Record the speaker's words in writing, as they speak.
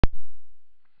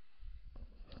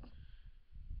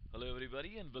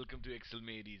everybody, and welcome to Excel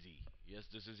Made Easy. Yes,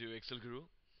 this is your Excel Guru,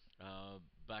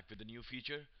 back with a new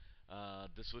feature.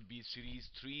 This would be Series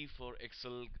 3 for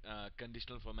Excel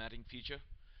Conditional Formatting feature.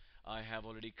 I have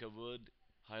already covered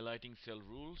highlighting cell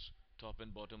rules, top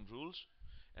and bottom rules,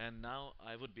 and now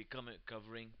I would be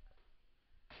covering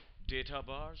data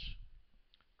bars,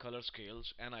 color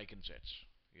scales, and icon sets.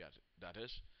 Yes, that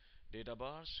is data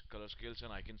bars, color scales,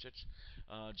 and icon sets.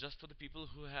 Just for the people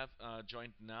who have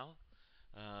joined now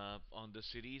on the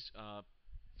series,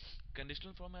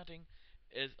 conditional formatting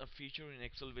is a feature in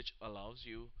Excel which allows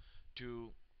you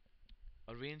to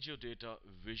arrange your data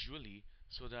visually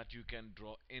so that you can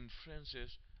draw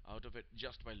inferences out of it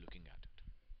just by looking at it.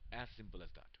 As simple as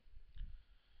that.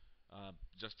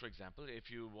 Just for example,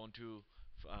 if you want to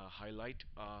highlight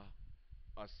a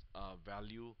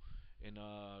value in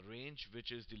a range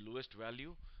which is the lowest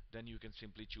value, then you can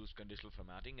simply choose conditional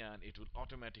formatting and it will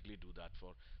automatically do that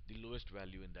for the lowest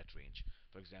value in that range.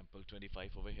 For example,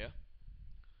 25 over here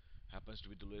happens to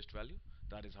be the lowest value.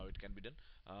 That is how it can be done.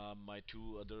 My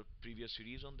two other previous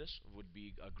series on this would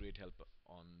be a great help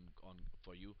on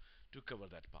for you to cover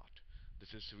that part.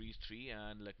 This is series 3,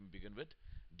 and let me begin with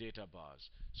data bars.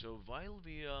 So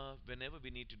whenever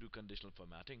we need to do conditional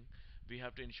formatting, we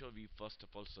have to ensure we first of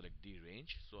all select the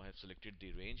range. So I have selected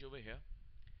the range over here,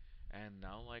 and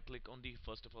now I click on the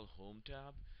first of all home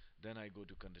tab, then I go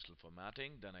to conditional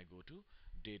formatting, then I go to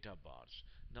data bars.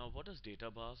 Now what does data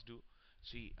bars do?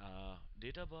 See,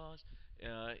 data bars,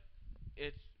 uh,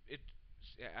 it it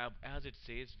as it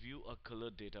says, view a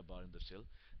colored data bar in the cell.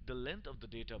 The length of the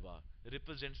data bar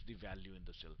represents the value in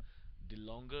the cell. The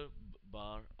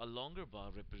a longer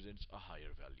bar represents a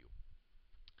higher value.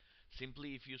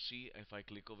 Simply, if you see, if I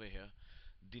click over here,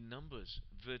 the numbers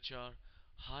which are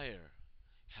higher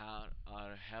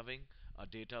are having a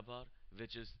data bar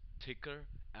which is thicker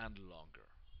and longer.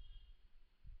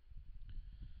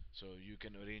 So you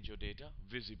can arrange your data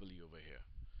visibly over here.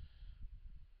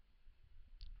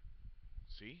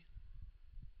 See,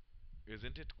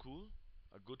 isn't it cool?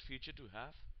 A good feature to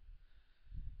have.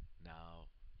 Now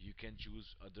you can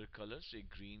choose other colors, a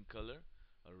green color,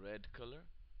 a red color,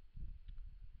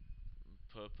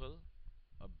 purple,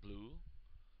 a blue,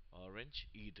 orange,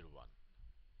 either one.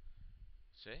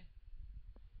 Say,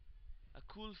 a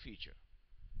cool feature.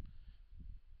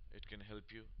 It can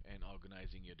help you in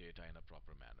organizing your data in a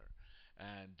proper manner.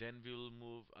 And then we'll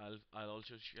move. I'll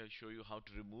also show you how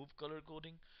to remove color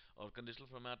coding or conditional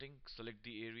formatting. Select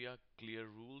the area, clear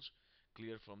rules,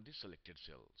 clear from the selected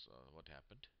cells. What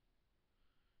happened?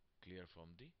 Clear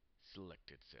from the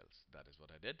selected cells. That is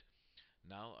what I did.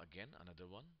 Now again another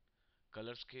one.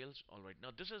 Color scales. All right.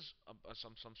 Now this is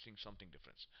something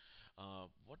different.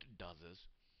 What it does is,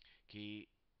 key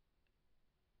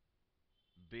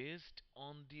based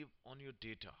on the on your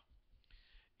data,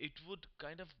 it would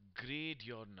kind of grade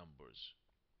your numbers.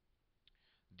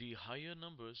 The higher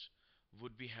numbers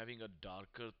would be having a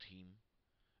darker theme,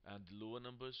 and the lower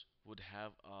numbers would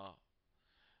have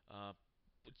a. Uh,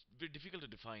 it's very difficult to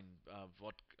define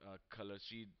what color.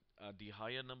 See, the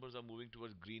higher numbers are moving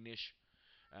towards greenish,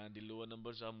 and the lower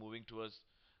numbers are moving towards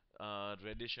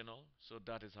reddish and all. So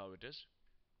that is how it is.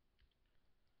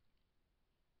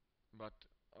 But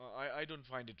I don't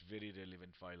find it very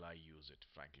relevant while I use it,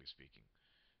 frankly speaking.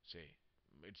 Say,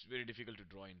 it's very difficult to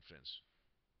draw inference.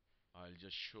 I'll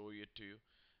just show it to you.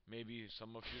 Maybe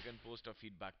some of you can post a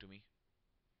feedback to me.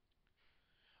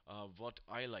 What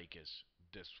I like is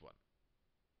this one.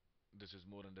 This is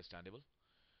more understandable.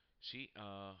 See,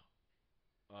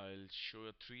 I'll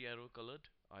show a three arrow colored.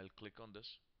 I'll click on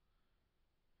this.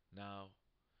 Now,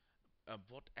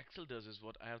 what Excel does is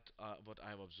what I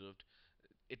have observed.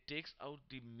 It takes out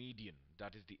the median,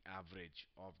 that is the average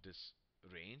of this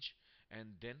range,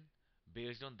 and then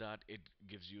based on that, it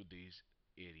gives you these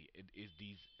area. It is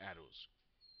these arrows: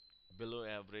 below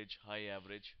average, high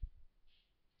average.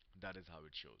 That is how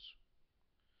it shows.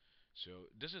 So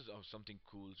this is something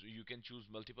cool. So you can choose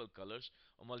multiple colors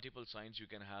or multiple signs. You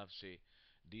can have, say,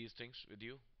 these things with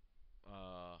you.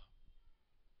 Uh,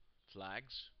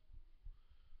 Flags.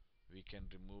 We can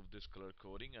remove this color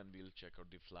coding and we'll check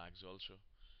out the flags also.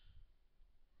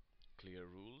 Clear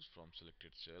rules from selected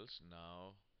cells.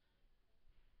 Now,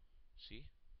 see,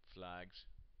 flags.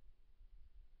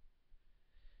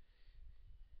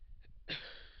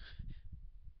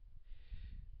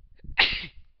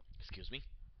 Excuse me.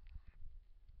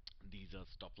 These are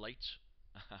stoplights.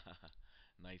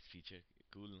 Nice feature.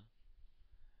 Cool. No?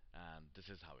 And this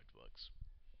is how it works.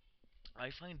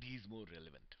 I find these more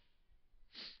relevant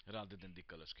rather than the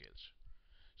color scales.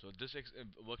 So this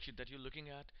worksheet that you're looking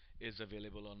at is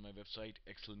available on my website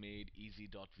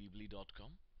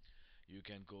excelmadeeasy.weebly.com. You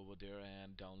can go over there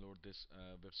and download this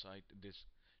website, this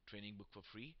training book for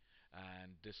free.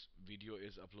 And this video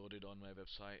is uploaded on my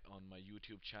website, on my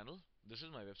YouTube channel. This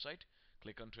is my website.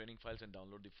 Click on training files and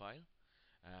download the file.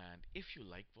 And if you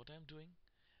like what I'm doing,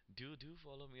 do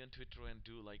follow me on Twitter and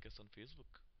do like us on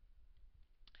Facebook.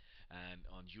 And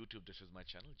on YouTube, this is my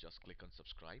channel. Just click on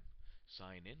subscribe,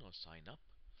 sign in or sign up,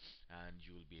 and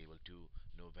you will be able to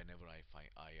know whenever I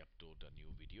upload a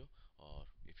new video. Or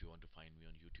if you want to find me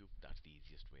on YouTube, that's the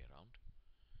easiest way around.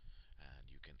 And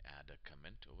you can add a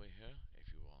comment over here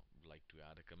if you would like to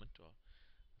add a comment or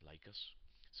like us.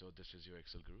 So this is your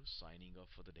Excel Guru signing off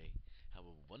for the day. Have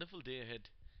a wonderful day ahead.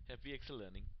 Happy Excel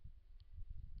learning.